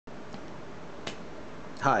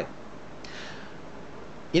Hi.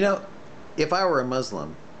 You know, if I were a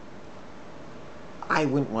Muslim, I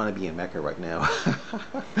wouldn't want to be in Mecca right now.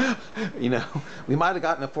 you know, we might have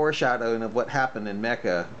gotten a foreshadowing of what happened in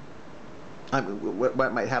Mecca. I mean,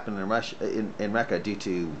 what might happen in Russia, in Mecca due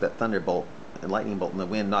to that thunderbolt and lightning bolt and the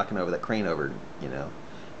wind knocking over that crane over, and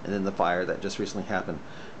then the fire that just recently happened.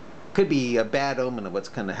 Could be a bad omen of what's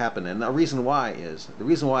going to happen. And the reason why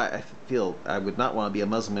I feel I would not want to be a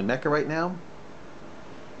Muslim in Mecca right now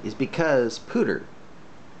is because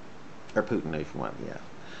or Putin if you want, yeah,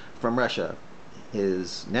 from Russia,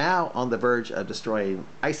 is now on the verge of destroying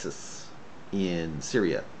ISIS in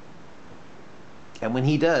Syria. And when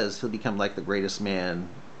he does, he'll become like the greatest man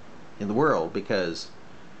in the world, because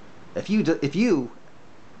if you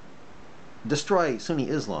destroy Sunni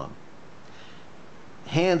Islam,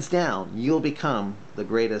 hands down, you'll become the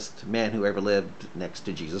greatest man who ever lived next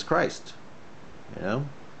to Jesus Christ. You know?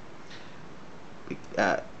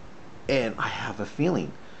 Uh, and I have a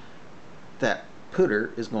feeling that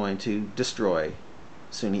Putin is going to destroy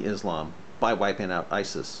Sunni Islam by wiping out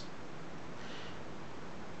ISIS.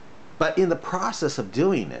 But in the process of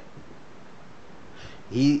doing it,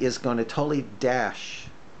 he is going to totally dash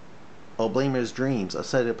Oblamer's dreams of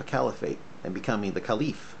setting up a caliphate and becoming the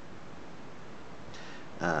caliph.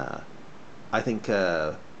 I think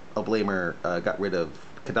Oblamer got rid of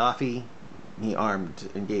Gaddafi. He armed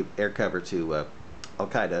and gave air cover to Al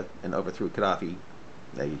Qaeda and overthrew Gaddafi.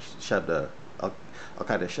 They shoved Al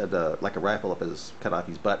Qaeda shoved like a rifle up his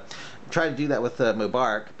Gaddafi's butt. Tried to do that with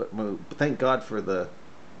Mubarak, but thank God for the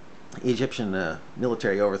Egyptian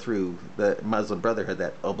military overthrew the Muslim Brotherhood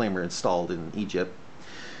that Oblamer installed in Egypt,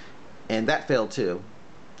 and that failed too.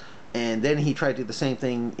 And then he tried to do the same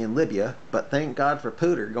thing in Libya, but thank God for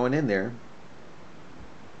Putin going in there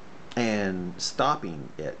and stopping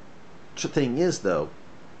it. The thing is, though,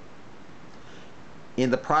 in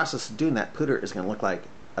the process of doing that, Putin is going to look like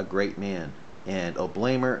a great man, and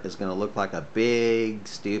Oblamer is going to look like a big,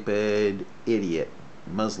 stupid idiot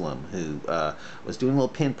Muslim who was doing little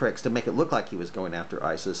pinpricks to make it look like he was going after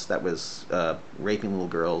ISIS, that was raping little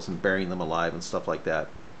girls and burying them alive and stuff like that.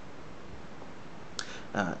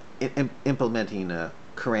 Implementing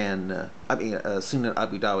Quran, Sunnah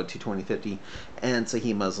Abu Dawud 22050 and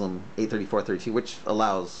Sahih Muslim 83432, which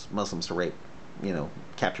allows Muslims to rape,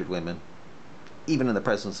 captured women, even in the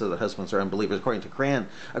presence of their husbands or unbelievers, according to Quran,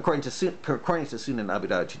 according to Sunnah Abu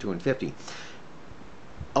Dawud 22050.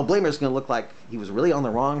 Oblamer is going to look like he was really on the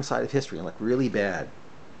wrong side of history and look really bad.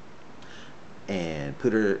 And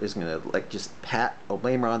Putin is going to just pat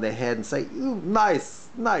Oblamer on the head and say, "You nice,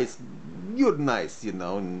 you're nice,"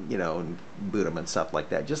 and boot him and stuff like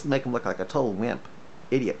that. Just make him look like a total wimp,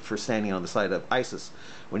 idiot for standing on the side of ISIS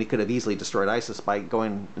when he could have easily destroyed ISIS by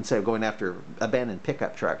instead of going after abandoned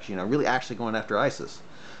pickup trucks, really actually going after ISIS.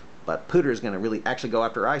 But Putin is going to really actually go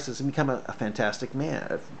after ISIS and become a fantastic man,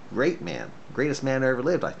 a great man, greatest man who ever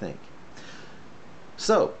lived, I think.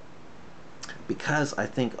 So, because I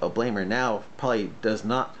think Oblamer now probably does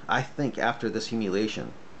not, I think after this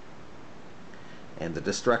humiliation and the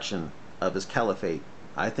destruction of his caliphate,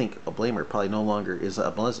 I think Oblamer probably no longer is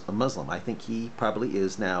a Muslim. I think he probably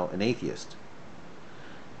is now an atheist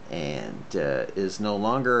and is no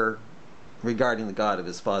longer regarding the God of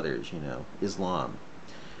his fathers, Islam.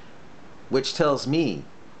 Which tells me,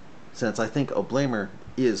 since I think Oblamer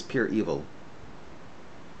is pure evil,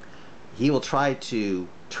 he will try to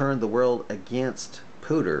turn the world against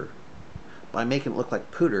Putin by making it look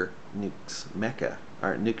like Putin nukes Mecca,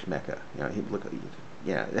 or nuked Mecca.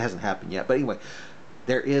 It hasn't happened yet. But anyway,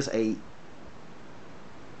 there is a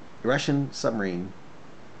Russian submarine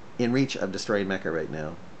in reach of destroying Mecca right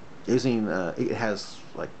now. It has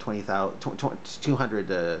like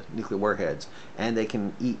 200 nuclear warheads, and they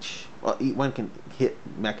can one can hit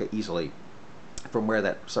Mecca easily from where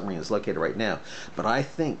that submarine is located right now. But I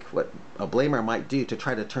think what Oblamer might do to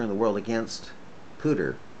try to turn the world against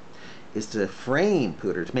Putin is to frame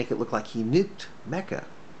Putin to make it look like he nuked Mecca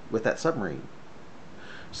with that submarine.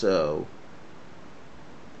 So,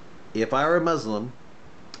 if I were a Muslim,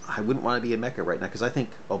 I wouldn't want to be in Mecca right now, because I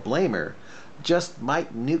think Oblamer just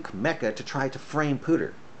might nuke Mecca to try to frame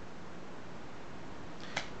Putin.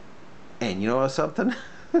 And you know something?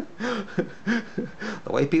 The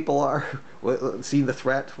way people are seeing the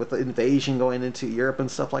threat with the invasion going into Europe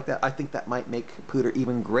and stuff like that, I think that might make Putin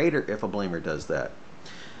even greater if Oblamer does that.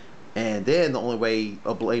 And then the only way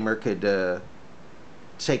Oblamer could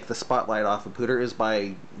take the spotlight off of Putin is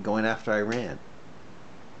by going after Iran.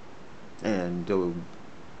 And in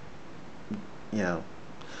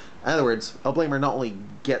other words, Oblamer not only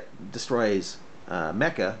destroys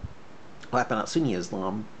Mecca, wiping out Sunni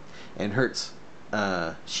Islam, and hurts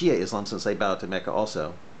Shia Islam, since they bow to Mecca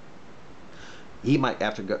also, he might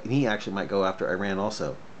after go, he actually might go after Iran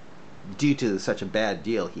also, due to such a bad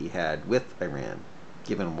deal he had with Iran,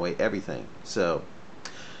 giving away everything. So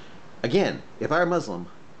again, if I were Muslim,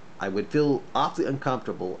 I would feel awfully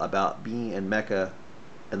uncomfortable about being in Mecca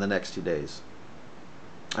in the next 2 days.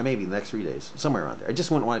 Or maybe the next 3 days, somewhere around there. I just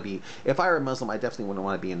wouldn't want to be. If I were a Muslim, I definitely wouldn't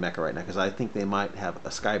want to be in Mecca right now because I think they might have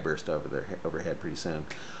a sky burst over their overhead pretty soon.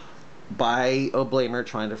 By O'Blamer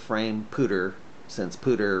trying to frame Pooter, since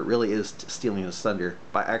Pooter really is stealing his thunder,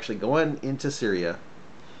 by actually going into Syria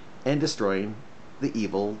and destroying the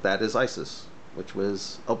evil that is ISIS, which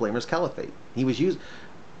was O'Blamer's caliphate. He was used,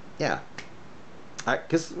 yeah,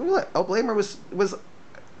 because O'Blamer was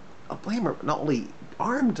O'Blamer not only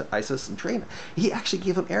armed ISIS and trained, he actually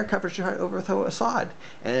gave them air coverage to try to overthrow Assad.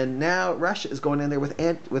 And now Russia is going in there with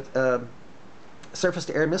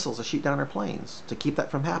surface-to-air missiles to shoot down our planes to keep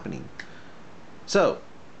that from happening. So,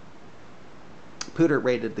 Pooter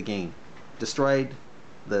raided the game, destroyed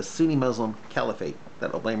the Sunni Muslim caliphate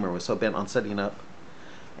that O'Blamer was so bent on setting up,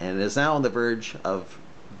 and is now on the verge of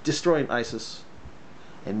destroying ISIS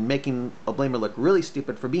and making O'Blamer look really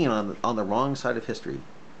stupid for being on the wrong side of history.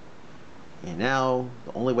 And now,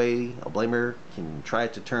 the only way O'Blamer can try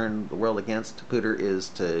to turn the world against Pooter is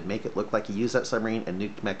to make it look like he used that submarine and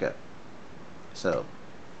nuked Mecca. So,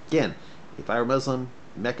 again, if I were Muslim,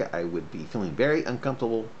 Mecca, I would be feeling very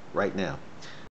uncomfortable right now.